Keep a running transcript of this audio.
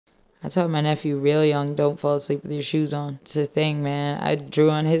I told my nephew real young, don't fall asleep with your shoes on. It's a thing, man. I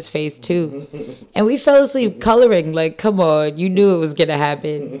drew on his face too. And we fell asleep coloring. Like, come on. You knew it was going to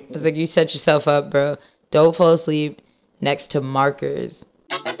happen. I was like, you set yourself up, bro. Don't fall asleep next to markers.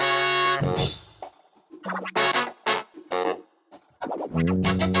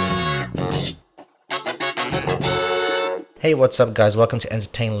 Hey, what's up, guys? Welcome to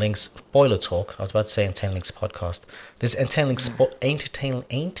Entertain Lynx Spoiler Talk. I was about to say Entertain Lynx Podcast. This is Entertain Lynx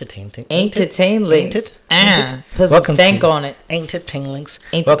Entertain Lynx. Put some stank on it. Entertain Lynx.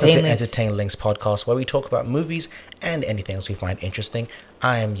 Welcome to Entertain Lynx Podcast, where we talk about movies and anything else we find interesting.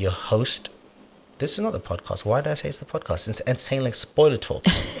 I am your host. This is not the podcast. Why did I say it's the podcast? It's Entertain Lynx Spoiler Talk.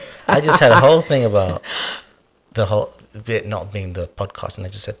 I just had a whole thing about the whole bit not being the podcast, and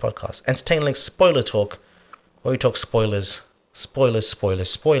I just said podcast. Entertain Lynx Spoiler Talk, where we talk spoilers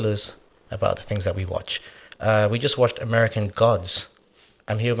about the things that we watch. We just watched American Gods.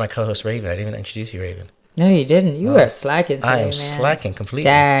 I'm here with my co-host Raven. I didn't even introduce you, Raven. No, you didn't. You are slacking today, I am man. slacking completely.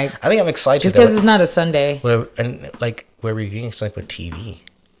 Dag. I think I'm excited. Just because it's not a Sunday. We're reviewing something for TV.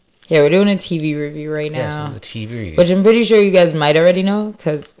 Yeah, we're doing a TV review right now. Yes, this is the TV review. Which I'm pretty sure you guys might already know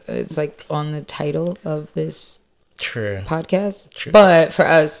because it's like on the title of this podcast. True. But for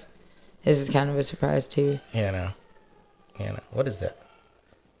us, this is kind of a surprise too. Yeah, no. What is that?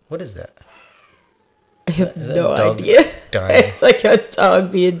 I have no idea. It's like a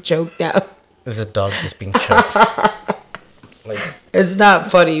dog being choked out. There's a dog just being choked. It's not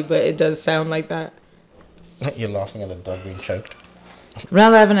funny, but it does sound like that. You're laughing at a dog being choked? I'm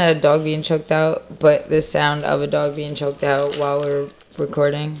not laughing at a dog being choked out, but the sound of a dog being choked out while we're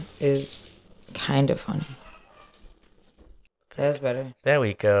recording is kind of funny. That's better. There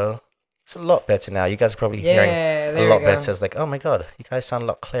we go. It's a lot better now. You guys are probably hearing a lot better. It's like, oh my god, you guys sound a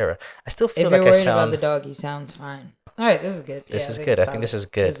lot clearer. I still feel like I sound... If you're worried about the dog, he sounds fine. All right, this is good. This is good. I think this is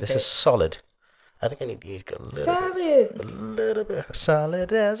good. This is solid. I think I need to go a little bit.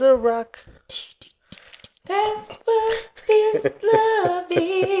 Solid as a rock. That's what this love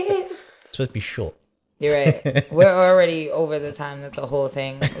is. It's supposed to be short. You're right. We're already over the time that the whole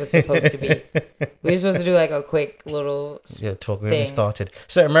thing was supposed to be. We were supposed to do like a quick little talk. We haven't started.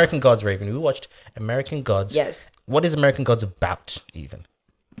 So American Gods, Raven. We watched American Gods. Yes. What is American Gods about, even?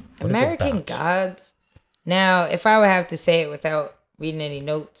 American Gods? Now, if I would have to say it without reading any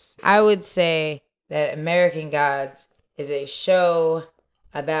notes, I would say that American Gods is a show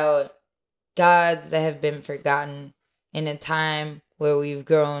about gods that have been forgotten in a time where we've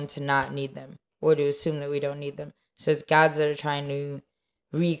grown to not need them. Or to assume that we don't need them. So it's gods that are trying to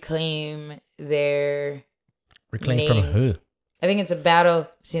reclaim their name. From who? I think it's a battle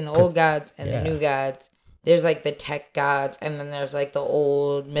between the old gods and the new gods. There's like the tech gods, and then there's like the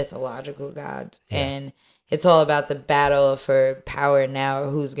old mythological gods. Yeah. And it's all about the battle for power now, or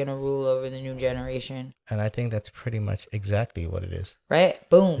who's going to rule over the new generation. And I think that's pretty much exactly what it is. Right?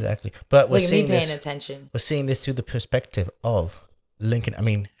 Boom. Exactly. But we're seeing me paying attention. We're seeing this through the perspective of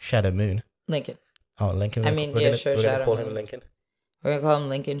Shadow Moon. Lincoln. Oh, Lincoln. We're going to call him Lincoln. We're going to call him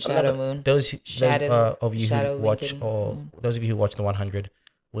Lincoln Shadow Moon. Those of you who watch the 100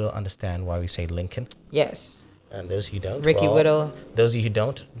 will understand why we say Lincoln. Yes. And those who don't, Ricky Whittle. Those of you who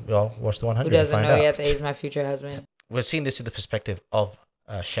don't, well, watch the 100. Who doesn't know yet that he's my future husband? We're seeing this through the perspective of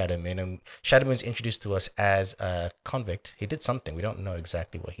Shadow Moon, and Shadow Moon is introduced to us as a convict. He did something. We don't know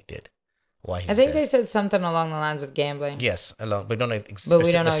exactly what he did. Why he's they said something along the lines of gambling. Yes, we don't know. But we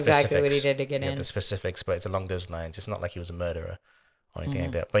don't know exactly what he did to get in. The specifics, but it's along those lines. It's not like he was a murderer or anything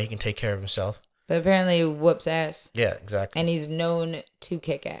like that. But he can take care of himself. But apparently he whoops ass. Yeah, exactly. And he's known to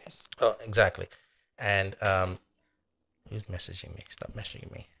kick ass. Oh, exactly. And who's messaging me? Stop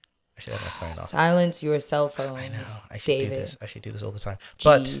messaging me. I should have my phone off. Silence your cell phone. I know. I should David. do this. I should do this all the time.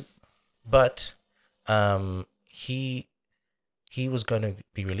 Jeez. But he was going to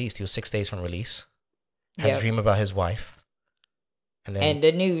be released. He was 6 days from release. Has a dream about his wife. And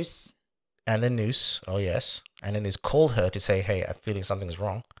the noose. And the noose. Oh, yes. And then he's called her to say, hey, I'm feeling something's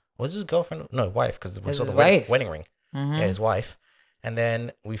wrong. Was his girlfriend? No, wife. Because we saw the wedding ring. Mm-hmm. Yeah, his wife. And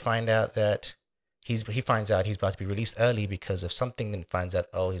then we find out that he finds out he's about to be released early because of something. Then finds out,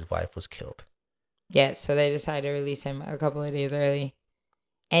 his wife was killed. Yeah, so they decide to release him a couple of days early.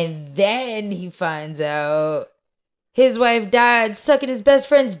 And then he finds out his wife died sucking his best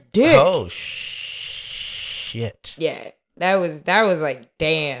friend's dick. Oh, shit. Yeah, that was like,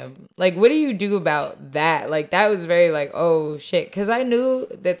 damn. Like, what do you do about that? Like, that was very like, oh, shit. Because I knew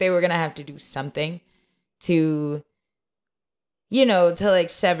that they were going to have to do something to, to like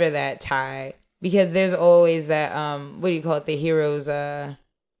sever that tie. Because there's always that, what do you call it? The heroes, like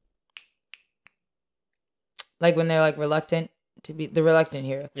when they're like reluctant to be the reluctant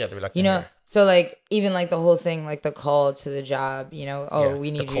hero. Yeah, the reluctant you know hero. So like even like the whole thing, like the call to the job, we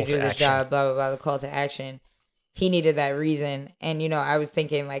need you to do this job, blah blah blah, the call to action. He needed that reason. And I was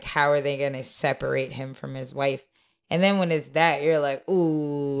thinking like, how are they gonna separate him from his wife? And then when it's that, you're like,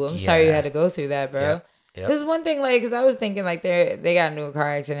 ooh, I'm sorry you had to go through that, bro. Yep. This is one thing, like, because I was thinking like they got into a car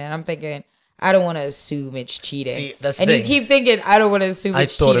accident. I'm thinking, I don't want to assume it's cheating. See, that's and the you keep thinking, I don't want to assume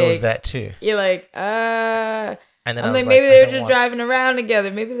it's cheating. I thought it was that too. You're like, And then I'm like, maybe they're just driving around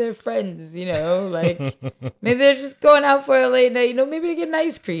together. Maybe they're friends, like maybe they're just going out for a late night. Maybe they get an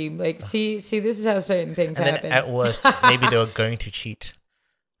ice cream. Like, see, this is how certain things happen. Then at worst, maybe they were going to cheat.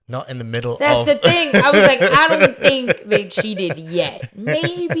 Not in the middle That's the thing. I was like, I don't think they cheated yet.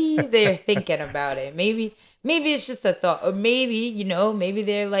 Maybe they're thinking about it. Maybe it's just a thought. Or maybe, maybe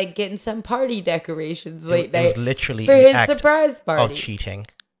they're like getting some party decorations late night. It was literally for his surprise party. Of cheating.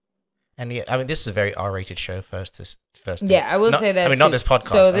 And yeah, I mean, this is a very R-rated show first. Yeah, I will say that. I mean, not this podcast.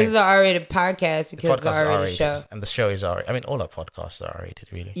 So this is an R-rated podcast because it's an R-rated show. And the show is R-rated. I mean, all our podcasts are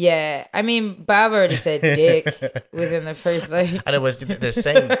R-rated, really. Yeah, I mean, Bob already said dick within the first like. And it was they're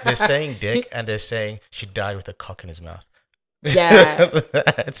saying dick, and they're saying she died with a cock in his mouth. Yeah.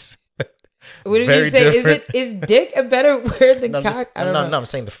 That's. What did you say? Different. Is dick a better word than cock? I don't know. No, I'm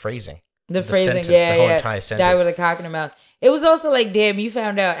saying the phrasing. The phrasing, the whole entire sentence. Die with a cock in her mouth. It was also like, damn, you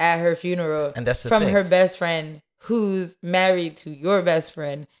found out at her funeral and that's from her best friend who's married to your best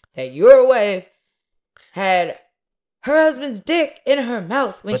friend that your wife had her husband's dick in her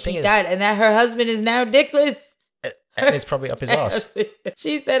mouth when she died, and that her husband is now dickless. And it's probably up his ass.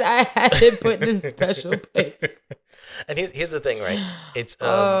 She said, I had it put in a special place. And here's the thing, right? It's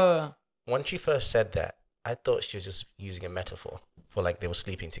when she first said that, I thought she was just using a metaphor for like they were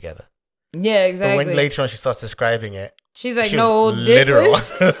sleeping together. Yeah, exactly. But when later on she starts describing it, she's like, no, old literal.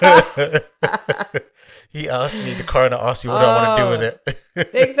 He asked me, the coroner asked me what I want to do with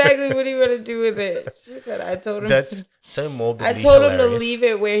it. Exactly, what do you want to do with it? She said, I told him. That's so morbidly I told hilarious. him to leave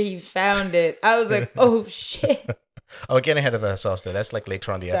it where he found it. I was like, oh, shit. Oh, we're getting ahead of ourselves though. That's like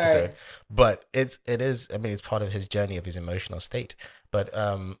later on the episode. But it is, I mean, it's part of his journey of his emotional state. But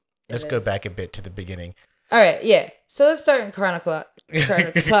let's go back a bit to the beginning. All right, yeah. So let's start in chronological. In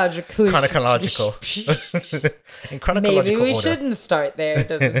chronological Maybe we order. shouldn't start there. It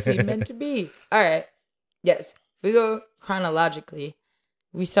doesn't seem meant to be. All right. Yes. If we go chronologically,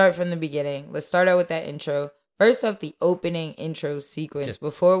 we start from the beginning. Let's start out with that intro. First off, the opening intro sequence.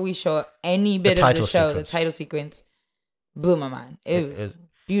 Before we show any bit of the show, the title sequence blew my mind. It was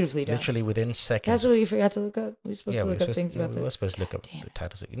beautifully done. Literally within seconds. That's what we forgot to look up. We were supposed to look up things about that. We were supposed to look up the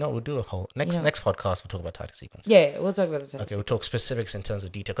title sequence. We'll do a whole... Next podcast, we'll talk about title sequence. Yeah, we'll talk about the title sequence. We'll talk specifics in terms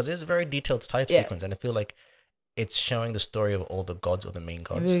of detail. Because it's a very detailed title sequence. And I feel like it's showing the story of all the gods or the main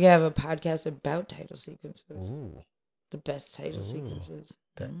gods. Maybe we can have a podcast about title sequences. Ooh. The best title sequences.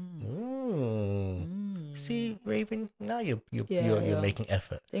 See, Raven, now you're making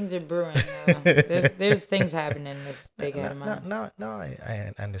effort. Things are brewing now. There's things happening in this big head of mine. No,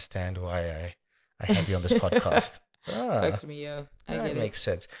 I understand why I have you on this podcast. Fucks me, yo. I get it. Makes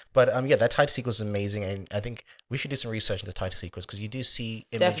sense. But that title sequence is amazing, and I think we should do some research into title sequence because you do see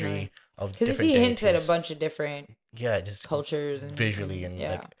imagery of different because you see hints at a bunch of different just cultures and visually and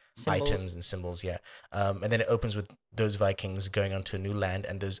like symbols. Items and symbols, and then it opens with those Vikings going onto a new land,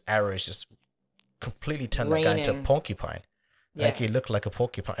 and those arrows just completely turn that guy into a porcupine. Like he looked like a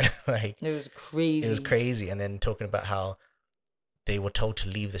porcupine. Like it was crazy. It was crazy, and then talking about how they were told to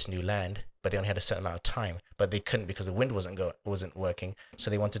leave this new land, but they only had a certain amount of time, but they couldn't because the wind wasn't working.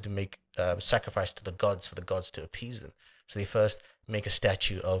 So they wanted to make sacrifice to the gods for the gods to appease them. So they first make a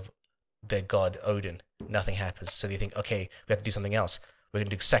statue of their god Odin. Nothing happens. So they think, okay, we have to do something else. We're gonna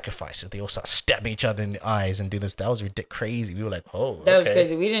do sacrifices. They all start stabbing each other in the eyes and do this. That was crazy. We were like, oh, that was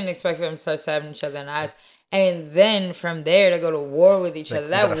crazy. We didn't expect them to start stabbing each other in the eyes, and then from there to go to war with each other.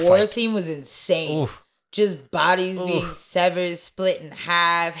 That war scene was insane. Oof. Just bodies being severed, split in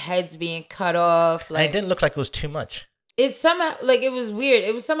half, heads being cut off. Like, and it didn't look like it was too much. It's somehow like it was weird.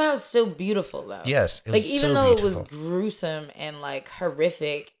 It was somehow still beautiful though. Yes, it was like even though beautiful. It was gruesome and like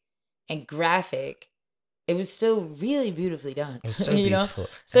horrific and graphic, it was still really beautifully done. It was so beautiful.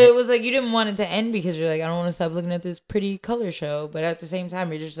 So it was like you didn't want it to end because you're like, I don't want to stop looking at this pretty color show. But at the same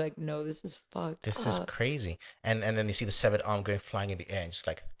time, you're just like, no, this is fucked. This is crazy. And then you see the severed arm going flying in the air and just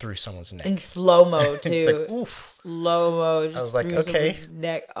like through someone's neck. In slow-mo too. It's like, oof. Slow-mo. Just I was like, okay.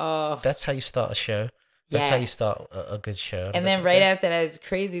 Neck. Oh. That's how you start a show. That's how you start a good show. And then right after that, it's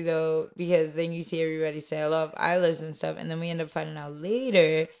crazy though, because then you see everybody sail off islands and stuff. And then we end up finding out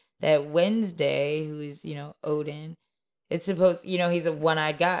later that Wednesday, who is, Odin, It's supposed, he's a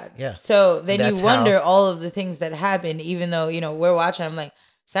one-eyed god. Yeah. So then you wonder all of the things that happen, even though, we're watching. I'm like,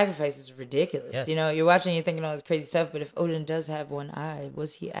 sacrifice is ridiculous. Yes. You're watching, you're thinking all this crazy stuff. But if Odin does have one eye,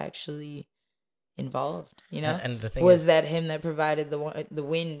 was he actually involved? And the thing was that him that provided the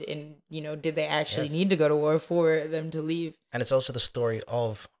wind? And did they actually need to go to war for them to leave? And it's also the story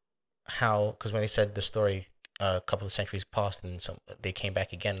of how, because when they said the story a couple of centuries passed, and they came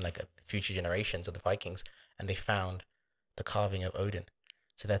back again, like future generations of the Vikings, and they found the carving of Odin.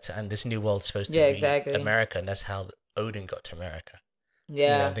 So and this new world's supposed to be America, and that's how Odin got to America.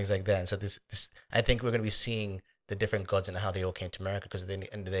 Yeah, and things like that. And so this I think we're going to be seeing the different gods and how they all came to America, because at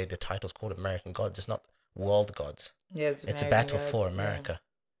the end of the day, the title's called American Gods. It's not world gods. Yeah, it's a battle for America.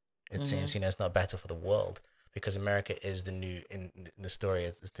 It seems, it's not a battle for the world, because America is the new, in the story,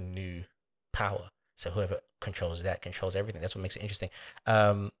 is the new power. So whoever controls that controls everything. That's what makes it interesting.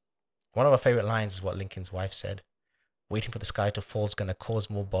 One of our favorite lines is what Lincoln's wife said: "Waiting for the sky to fall is going to cause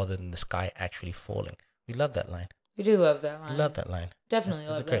more bother than the sky actually falling." We love that line. We do love that line. We love that line. Definitely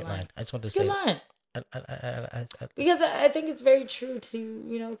love that line. It's a great line. I just wanted to say. It's a good line. Because I think it's very true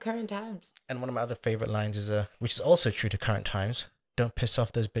to, current times. And one of my other favorite lines is, which is also true to current times: "Don't piss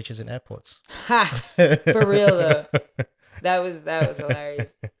off those bitches in airports." Ha! For real though. That was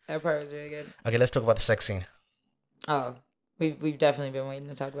hilarious. That part was really good. Okay, let's talk about the sex scene. Oh, we've definitely been waiting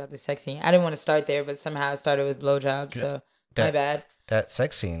to talk about the sex scene. I didn't want to start there, but somehow it started with blowjobs, so my bad. That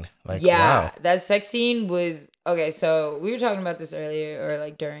sex scene, wow. That sex scene was okay. So we were talking about this earlier, or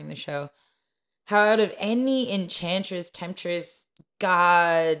like during the show, how out of any enchantress, temptress,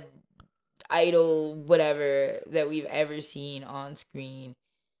 god, idol, whatever that we've ever seen on screen,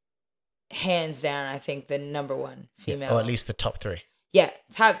 hands down, I think the number one female, or at least the top three. Yeah,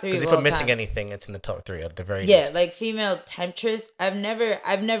 top three. Because if we're missing anything, it's in the top three at the very least. Yeah, like female temptress. I've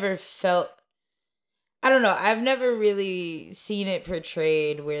never felt. I don't know. I've never really seen it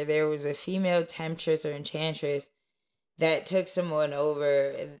portrayed where there was a female temptress or enchantress that took someone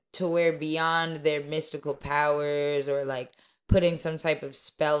over to where beyond their mystical powers or like putting some type of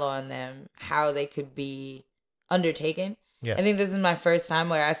spell on them, how they could be undertaken. Yes. I think this is my first time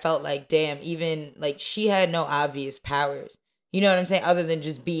where I felt like, damn, even like she had no obvious powers. You know what I'm saying? Other than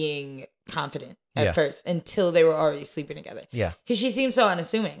just being confident at first until they were already sleeping together. Yeah. Because she seemed so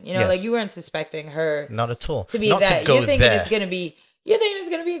unassuming. Like you weren't suspecting her. Not at all. To be not that. You're thinking it's going to be. You're thinking it's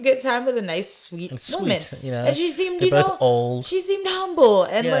going to be a good time with a nice, sweet woman. And she seemed, old. She seemed humble.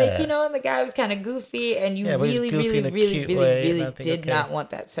 And and the guy was kind of goofy. And you really did not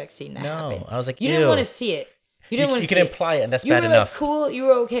want that sex scene to happen. I was like, you didn't want to see it. You didn't want to see it. You can imply it, and that's bad enough. Cool. You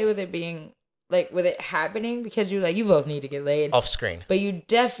were okay with it being, like, with it happening because you were like, you both need to get laid. Off screen. But you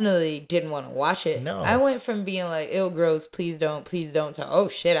definitely didn't want to watch it. No. I went from being like, ew, gross, please don't, to, oh,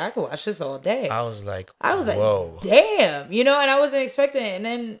 shit, I could watch this all day. I was like, whoa. Damn. And I wasn't expecting it. And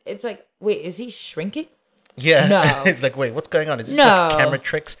then it's like, wait, is he shrinking? Yeah. No. It's like, wait, what's going on? Is this like camera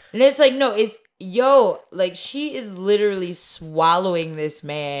tricks? And it's like, no, like, she is literally swallowing this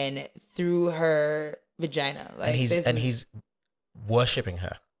man through her vagina. Like, and he's worshipping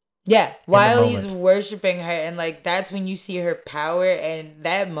her. Yeah, while he's worshiping her, and like that's when you see her power, and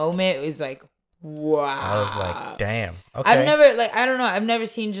that moment is like, wow. I was like, damn. Okay. I've never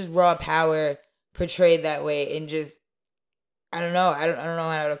seen just raw power portrayed that way, and just I don't know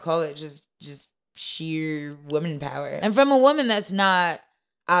how to call it, just sheer woman power, and from a woman that's not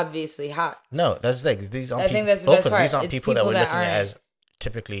obviously hot. No, that's the thing. These aren't. I think that's the best part. These aren't people that we're looking at as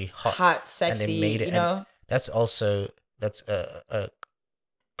typically hot, sexy. And they made it. And that's a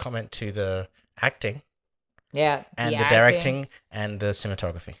comment to the acting, and the directing and the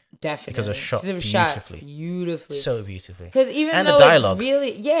cinematography. Definitely, because it was shot beautifully, so beautifully. Because even though the dialogue, it's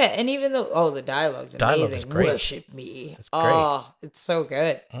really, and even though the dialogue's amazing. Is great. Worship me. It's great. Oh, it's so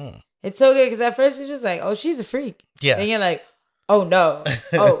good. It's so good because at first you're just like, oh, she's a freak. Yeah, and you're like, oh no,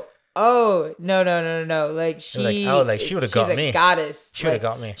 oh no, like she, she would have got me. She's a goddess. She would have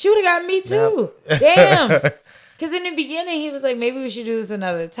got me. She would have got me too. Yep. Damn. Because in the beginning, he was like, maybe we should do this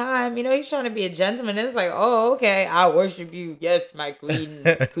another time. He's trying to be a gentleman. And it's like, oh, okay, I worship you. Yes, my queen,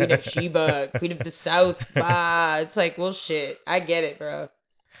 queen of Sheba, queen of the South. It's like, well, shit. I get it, bro.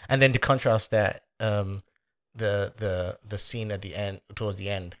 And then to contrast that, the scene at the end, towards the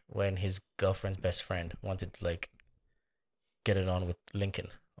end, when his girlfriend's best friend wanted to, like, get it on with Lincoln.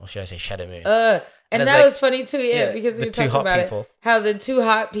 Or should I say Shadow Moon? And that was funny too, because we were talking about it. How the two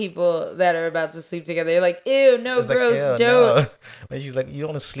hot people that are about to sleep together, they're like, ew, no, it's gross, like, don't. No. When she's like, you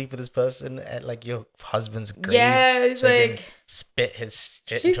don't want to sleep with this person at like your husband's grave. Yeah, it's like spit his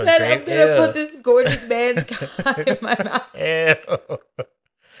shit into his grave. I'm gonna put this gorgeous man's cock in my mouth. Ew.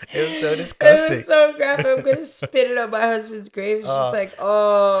 It was so disgusting. It was so graphic. I'm gonna spit it on my husband's grave. She's like,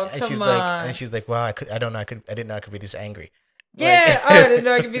 oh, come on. And she's like, wow, I didn't know I could be this angry. Yeah, like, I didn't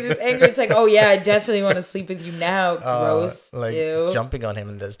know I could be this angry. It's like, oh yeah, I definitely want to sleep with you now. Gross. Like ew. Jumping on him,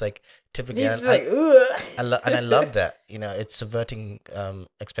 and there's like typically. He's just like, ugh. And I love that. You know, it's subverting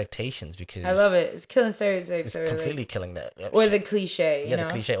expectations because I love it. It's killing stereotypes. It's completely killing that. Or the cliche. Yeah, the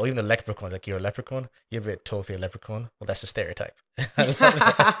cliche, or even the leprechaun. Like, you're a leprechaun. You're a bit tall for a leprechaun. Well, that's a stereotype.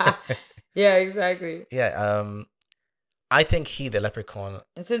 Yeah, exactly. Yeah. I think the leprechaun.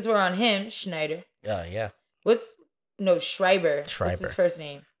 And since we're on him, Schneider. Yeah. Schreiber. What's his first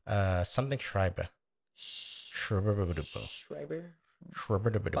name? Something Schreiber. Schreiber. Bob Schreiber.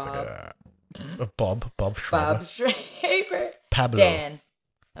 Bob Schreiber. Pablo. Dan.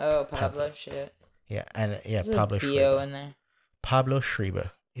 Oh, Pablo. Shit. Yeah, and There's Pablo a Schreiber. in there. Pablo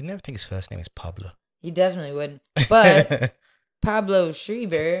Schreiber. You never think his first name is Pablo. You definitely wouldn't. But Pablo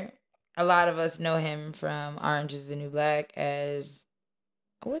Schreiber, a lot of us know him from Orange is the New Black as...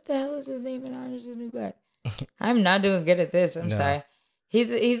 What the hell is his name in Orange is the New Black? I'm not doing good at this. I'm sorry. He's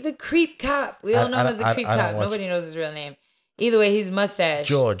the creep cop. We all know him as the creep cop. Nobody knows his real name. Either way, he's mustache.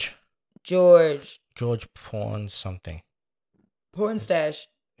 George Porn something. Porn stash.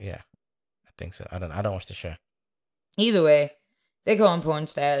 Yeah, I think so. I don't watch the show. Either way, they call him Porn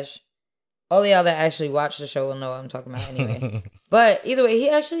Stash. All y'all that actually watch the show will know what I'm talking about anyway. But either way, he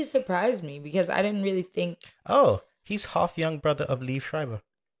actually surprised me because I didn't really think... Oh, he's half young brother of Liev Schreiber.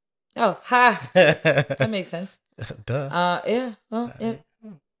 Oh, ha. That makes sense. Duh. Yeah. Well, yeah.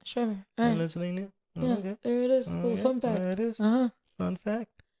 Schreiber. All right. Listening? Yeah, Okay. there it is. Little fun fact. There it is. Fun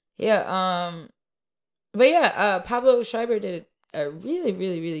fact. Yeah. But yeah, Pablo Schreiber did a really,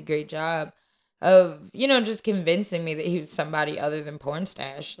 really, really great job of, just convincing me that he was somebody other than Porn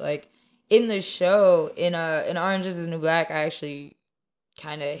Stash. Like, in the show, in Orange is the New Black, I actually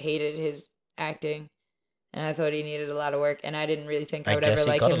kind of hated his acting. And I thought he needed a lot of work. And I didn't really think I would ever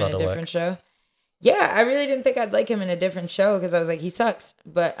like him in a different show. Yeah, I really didn't think I'd like him in a different show because I was like, he sucks.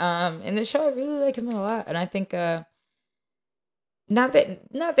 But in the show, I really like him a lot. And I think not that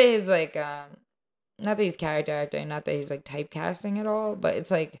he's like not that he's character acting, not that he's like typecasting at all, but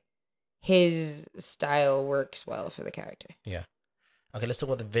it's like his style works well for the character. Yeah. Okay, let's talk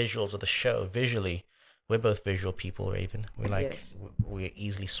about the visuals of the show. Visually, we're both visual people, Raven. We're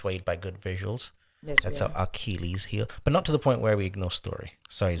easily swayed by good visuals. Yes, that's our Achilles heel, but not to the point where we ignore story.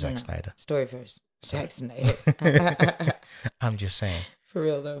 Sorry, Zack Snyder. Story first. Zack Snyder. I'm just saying. For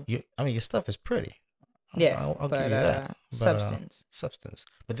real though. Your stuff is pretty. Yeah, I'll give you that. Substance.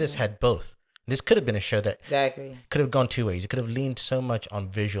 But this had both. This could have been a show that exactly could have gone two ways. It could have leaned so much on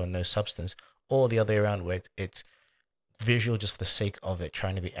visual and no substance, or the other way around, where it's visual just for the sake of it,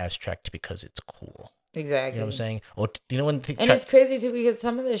 trying to be abstract because it's cool. Exactly. You know what I'm saying? Or it's crazy too because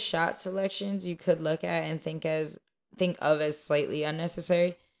some of the shot selections you could look at and think of as slightly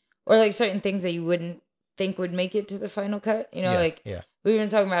unnecessary, or like certain things that you wouldn't think would make it to the final cut. We were even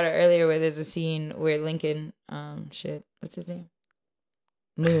talking about it earlier where there's a scene where Lincoln, what's his name?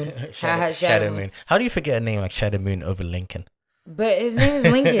 Moon. Shadow Moon. How do you forget a name like Shadow Moon over Lincoln? But his name is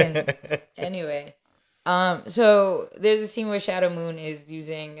Lincoln. Anyway, so there's a scene where Shadow Moon is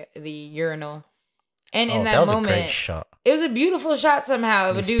using the urinal. And in that moment, a great shot. It was a beautiful shot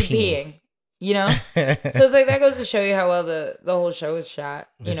somehow of a dude peeing. So it's like that goes to show you how well the whole show is shot.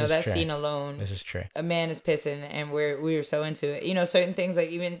 That scene alone. This is true. A man is pissing, and we were so into it. Certain things like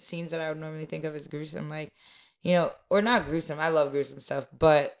even scenes that I would normally think of as gruesome, like or not gruesome. I love gruesome stuff,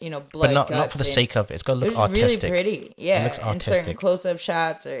 but blood. But not for the sake of it. It's got to look artistic. Really pretty, yeah. It looks artistic. And certain close-up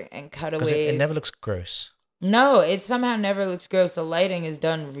shots and cutaways. It never looks gross. No, it somehow never looks gross. The lighting is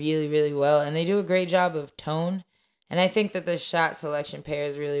done really, really well, and they do a great job of tone. And I think that the shot selection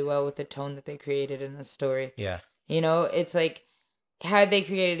pairs really well with the tone that they created in the story. Yeah. It's like, had they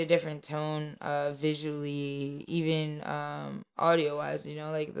created a different tone visually, even audio-wise,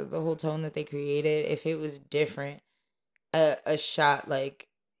 like the whole tone that they created, if it was different, a shot like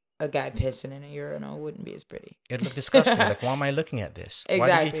a guy pissing in a urinal wouldn't be as pretty. It'd look disgusting. Like, why am I looking at this?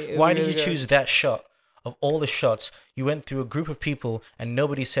 Exactly. Why did you choose that shot? Of all the shots, you went through a group of people and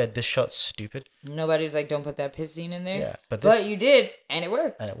nobody said this shot's stupid. Nobody's like, don't put that piss scene in there. Yeah, but you did, and it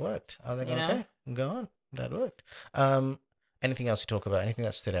worked. I was like, okay, go on. That worked. Anything else to talk about? Anything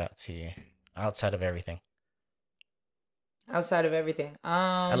that stood out to you outside of everything? Outside of everything.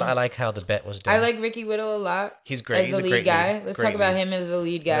 I like how the bet was done. I like Ricky Whittle a lot. He's great. He's the lead guy. Let's talk about him as the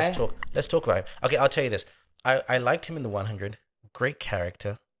lead guy. Let's talk about him. Okay, I'll tell you this. I liked him in the 100. Great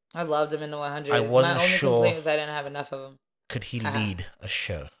character. I loved him in the 100. I wasn't sure. My only complaint was I didn't have enough of him. Could he lead a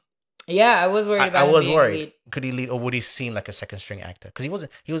show? Yeah, I was worried about I him was being worried. lead. Could he lead, or would he seem like a second string actor? Because he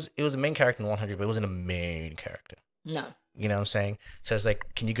wasn't. He was a main character in 100, but he wasn't a main character. No. You know what I'm saying? So it's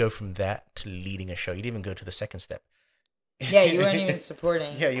like, can you go from that to leading a show? You didn't even go to the second step. Yeah, you weren't even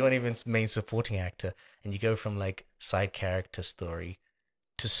supporting. Yeah, you weren't even main supporting actor, and you go from like side character story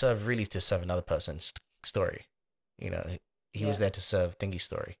to serve another person's story. You know, he was there to serve Thingy's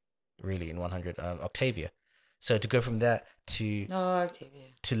story, really, in 100, Octavia. So to go from that to Octavia,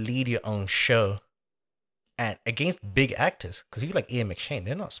 to lead your own show, and against big actors, because people like Ian McShane,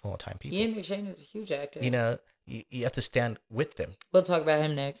 they're not small time people. Ian McShane is a huge actor. You know, you have to stand with them. We'll talk about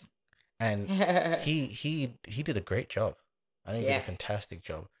him next. And he did a great job. I think he did a fantastic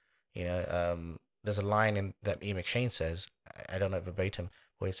job. You know, there's a line in that Ian McShane says, I don't know verbatim,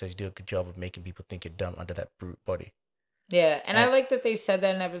 where he says, "You do a good job of making people think you're dumb under that brute body." Yeah, and I like that they said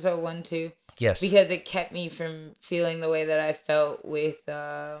that in episode 1 too. Yes. Because it kept me from feeling the way that I felt with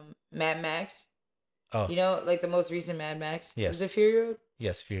Mad Max. Oh. You know, like the most recent Mad Max. Yes. Was it Fury Road?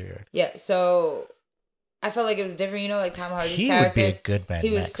 Yes, Fury Road. Yeah, so I felt like it was different, you know, like Tom Hardy's character. He would be a good Mad Max.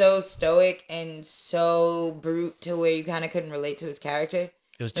 He was so stoic and so brute to where you kind of couldn't relate to his character.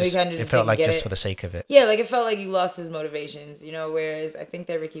 It was just, it felt like just for the sake of it. Yeah, like it felt like you lost his motivations, you know, whereas I think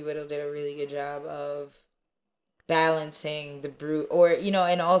that Ricky Whittle did a really good job of balancing the brute, or, you know,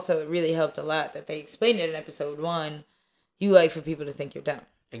 and also it really helped a lot that they explained it in episode 1. You like for people to think you're dumb.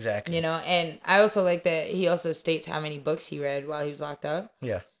 Exactly. You know, and I also like that he also states how many books he read while he was locked up.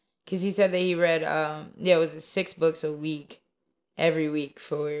 Yeah. Because he said that he read, it was 6 books a week, every week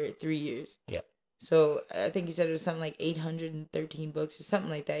for 3 years. Yeah. So I think he said it was something like 813 books or something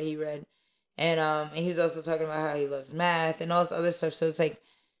like that he read. And he was also talking about how he loves math and all this other stuff. So it's like,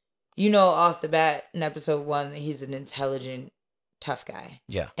 you know, off the bat in episode 1 that he's an intelligent, tough guy.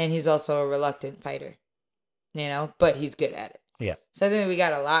 Yeah. And he's also a reluctant fighter, you know, but he's good at it. Yeah. So I think we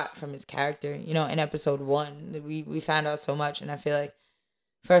got a lot from his character, you know, in episode 1. We found out so much, and I feel like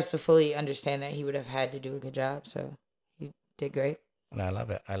for us to fully understand that, he would have had to do a good job. So he did great. And I love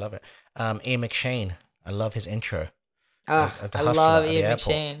it. Ian McShane, I love his intro. I love Ian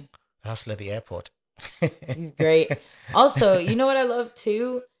McShane. The hustler at the airport. He's great. Also, you know what I love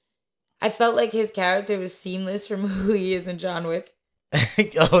too? I felt like his character was seamless from who he is in John Wick.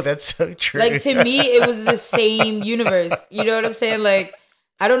 Oh, that's so true. Like, to me, it was the same universe. You know what I'm saying? Like,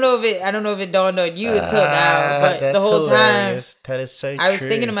 I don't know if it dawned on you until now, but the whole hilarious. That is so true. I was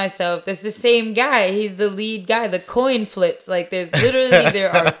thinking to myself, that's the same guy. He's the lead guy. The coin flips. Like, there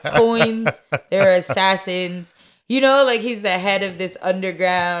are coins, there are assassins. You know, like, he's the head of this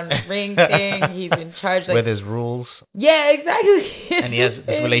underground ring thing. He's in charge. Like, with his rules. Yeah, exactly. And he has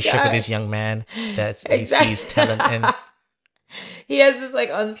this relationship with this young man that he sees talent in. He has this like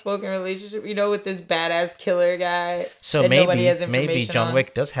unspoken relationship, you know, with this badass killer guy. So maybe John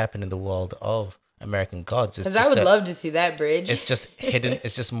Wick does happen in the world of American Gods. Because I would love to see that bridge. It's just hidden.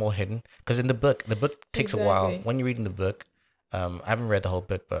 It's just more hidden. Because in the book takes a while. When you're reading the book, I haven't read the whole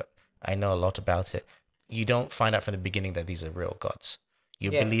book, but I know a lot about it. You don't find out from the beginning that these are real gods.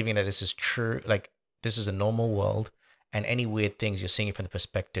 You're believing that this is true. Like, this is a normal world. And any weird things, you're seeing it from the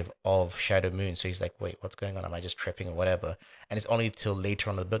perspective of Shadow Moon. So he's like, wait, what's going on? Am I just tripping or whatever? And it's only till later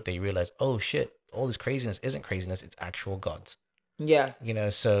on in the book that you realize, oh shit, all this craziness isn't craziness. It's actual gods. Yeah. You know,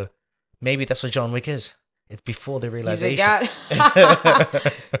 so maybe that's what John Wick is. It's before the realization. He's a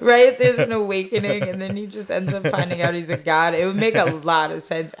god. Right? There's an awakening and then he just ends up finding out he's a god. It would make a lot of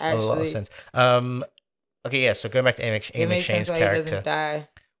sense, actually. A lot of sense. Okay, yeah, so going back to Ian McShane's character. He doesn't die.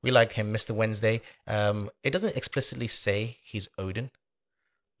 We like him, Mr. Wednesday. It doesn't explicitly say he's Odin,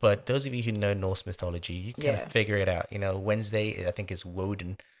 but those of you who know Norse mythology, you can kind of figure it out. You know, Wednesday, I think, is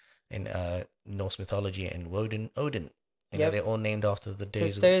Woden in Norse mythology, and Woden, Odin. You know, they're all named after the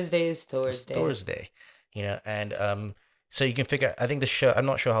days. Because Thursday is Thursday. Thursday. You know, and so you can figure. I think the show. I'm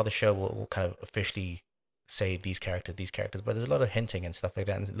not sure how the show will kind of officially say these characters, but there's a lot of hinting and stuff like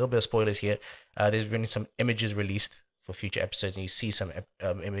that, and a little bit of spoilers here. There's been some images released for future episodes, and you see some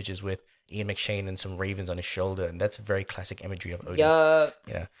images with Ian McShane and some ravens on his shoulder, and that's a very classic imagery of Odin. Yeah.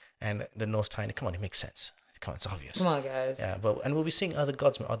 You know, and the Norse tiny. Come on, it makes sense. Come on, it's obvious. Come on, guys. Yeah, and we'll be seeing other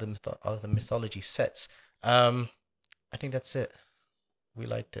gods from other mythology sets. I think that's it. We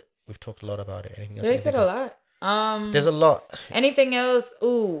liked it. We've talked a lot about it. Anything else? We liked it a lot. There's a lot. Anything else?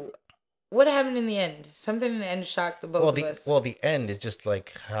 Ooh. What happened in the end? Something in the end shocked the both of us. Well, the end is just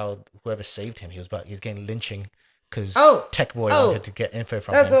like how whoever saved him, he's getting lynching because Tech Boy wanted to get info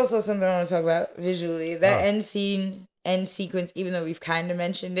from him. That's also something I want to talk about visually. That end sequence, even though we've kind of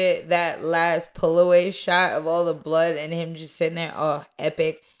mentioned it, that last pull away shot of all the blood and him just sitting there,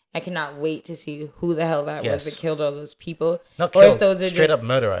 epic. I cannot wait to see who the hell that was that killed all those people. Not killed, or if those are straight up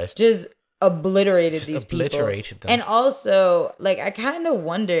murderized. Just obliterated these people. Them. And also, like, I kind of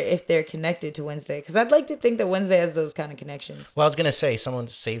wonder if they're connected to Wednesday, because I'd like to think that Wednesday has those kind of connections. Well, I was gonna say someone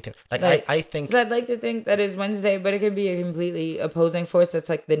saved him. Like I think, because I'd like to think that is Wednesday, but it could be a completely opposing force that's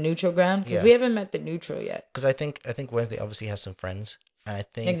like the neutral ground, because we haven't met the neutral yet. Because I think Wednesday obviously has some friends, and I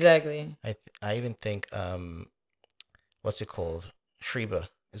think exactly. I even think what's it called? Shriba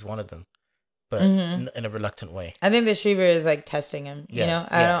is one of them. But in a reluctant way. I think that Shriver is like testing him. You know,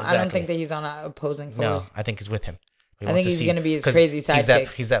 I don't think that he's on an opposing force. No, I think he's with him. I think he's gonna be his crazy sidekick.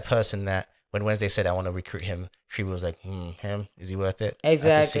 He's that person that when Wednesday said I want to recruit him, Shriver was like, him, is he worth it?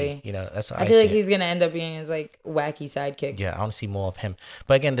 Exactly. You know, that's how I feel like he's gonna end up being his like wacky sidekick. Yeah, I want to see more of him.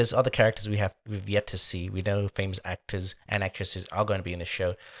 But again, there's other characters we've yet to see. We know famous actors and actresses are going to be in the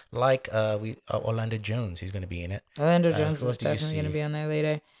show, like Orlando Jones. He's going to be in it. Orlando Jones is definitely going to be on there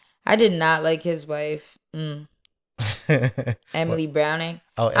later. I did not like his wife. Emily Browning.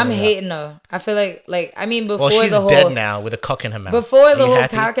 Oh, I'm hating though. I feel like I mean before she's the whole dead now with a cock in her mouth. Before the whole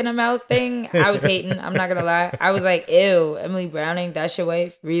cock in her mouth thing, I was hating. I'm not gonna lie. I was like, ew, Emily Browning, that's your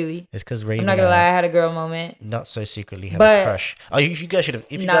wife, really? It's because I'm not gonna lie. I had a girl moment. Not so secretly had a crush. Oh, you guys should have.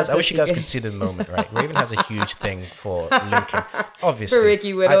 If you guys, I wish you guys could see the moment. Right, Raven has a huge thing for Lincoln. Obviously, for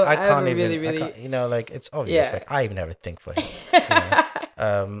Ricky Whittle. I can't even. Really, you know, like it's obvious. Yeah. Like I even have a thing for him. You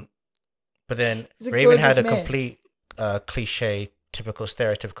know? But then Raven had a complete cliche, typical,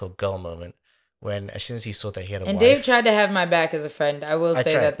 stereotypical girl moment when as soon as he saw that he had a wife. And Dave tried to have my back as a friend. I will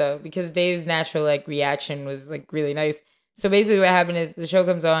say that though, because Dave's natural like reaction was like really nice. So basically what happened is the show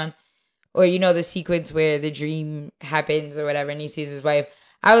comes on, or you know the sequence where the dream happens or whatever, and he sees his wife.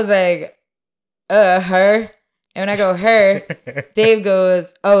 I was like, her. And when I go, her, Dave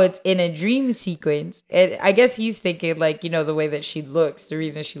goes, oh, it's in a dream sequence. And I guess he's thinking, like, you know, the way that she looks. The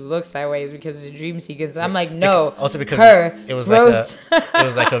reason she looks that way is because of the dream sequence. I'm like, no. Also because her, it was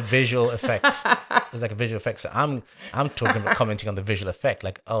like a visual effect. It was like a visual effect. So I'm talking about commenting on the visual effect.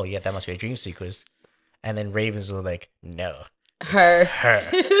 Like, oh, yeah, that must be a dream sequence. And then Ravens were like, no. Her.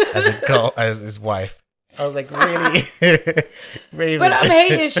 As a girl, as his wife. I was like, really? Raven. But I'm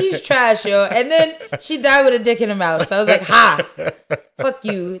hating. She's trash, yo. And then she died with a dick in her mouth. So I was like, ha. Fuck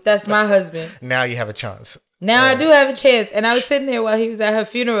you. That's my husband. Now you have a chance. Now I do have a chance. And I was sitting there while he was at her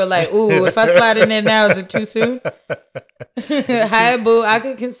funeral like, ooh, if I slide in there now, is it too soon? Hi, boo. I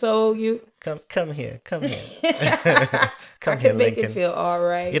can console you. Come here. Come here. I can make it feel all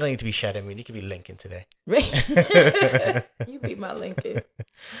right. You don't need to be Shadow Moon. You can be Lincoln today. You be my Lincoln.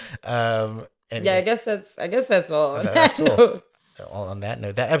 Anyway. Yeah, I guess that's all. That's all. On that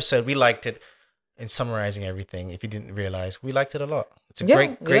note, that episode, we liked it. In summarizing everything, if you didn't realize, we liked it a lot. It's a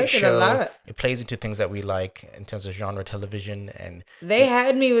great show. It plays into things that we like in terms of genre television, and they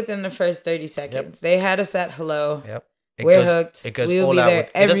had me within the first 30 seconds. Yep. They had us at hello. Yep, we're hooked. It goes we will all be out there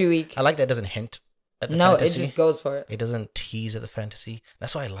every week. I like that it doesn't hint at the fantasy. It just goes for it. It doesn't tease at the fantasy.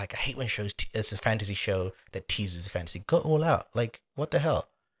 That's what I like. I hate when shows. It's a fantasy show that teases the fantasy. Go all out. Like what the hell?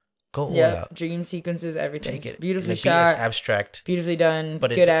 Go all out. Dream sequences, everything. Take it. Beautifully shot. It's abstract. Beautifully done.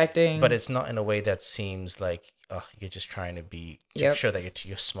 Good acting. But it's not in a way that seems like you're just trying to show that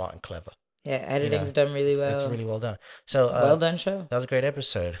you're smart and clever. Yeah, editing's done really well. It's really well done. So it's a well done show. That was a great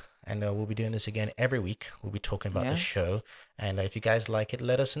episode. And we'll be doing this again every week. We'll be talking about the show. And if you guys like it,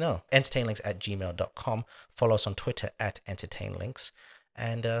 let us know. entertainlinks@gmail.com. Follow us on Twitter @entertainlinks.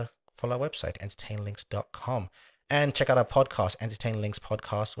 And follow our website, entertainlinks.com. And check out our podcast, Entertain Links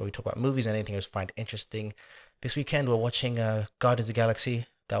Podcast, where we talk about movies and anything you find interesting. This weekend, we're watching Guardians of the Galaxy.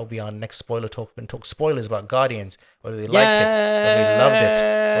 That will be our next spoiler talk. We're going to talk spoilers about Guardians, whether we liked it, whether we loved it,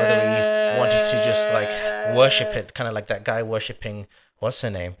 whether we wanted to just like worship it, kind of like that guy worshiping, what's her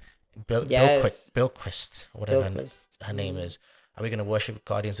name? Bill Quist, whatever her name is. Are we going to worship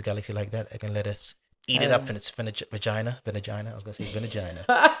Guardians of the Galaxy like that? Are going to let us eat it up in its vagina? I was going to say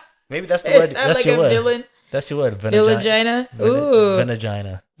vagina. Maybe that's the word. That's like your word. Villain. That's your word. Villagina. Ooh.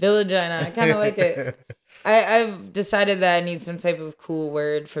 Villagina. Villagina. I kind of like it. I've decided that I need some type of cool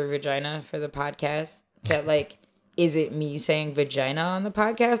word for vagina for the podcast. That like, is it me saying vagina on the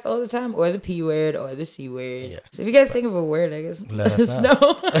podcast all the time, or the P word, or the C word? Yeah. So if you guys think of a word, I guess let us know.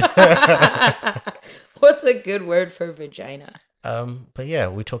 What's a good word for vagina? But yeah,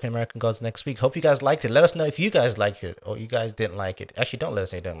 we're talking American Gods next week. Hope you guys liked it. Let us know if you guys liked it or you guys didn't like it. Actually, don't let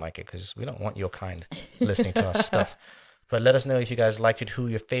us know you don't like it, because we don't want your kind listening to our stuff. But let us know if you guys liked it, who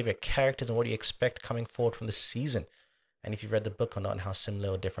your favorite characters, and what do you expect coming forward from the season. And if you've read the book or not, and how similar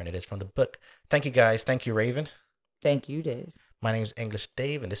or different it is from the book. Thank you guys. Thank you, Raven. Thank you, Dave. My name is English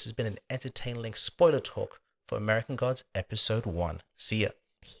Dave, and this has been an Entertain Link spoiler talk for American Gods Episode 1. See ya.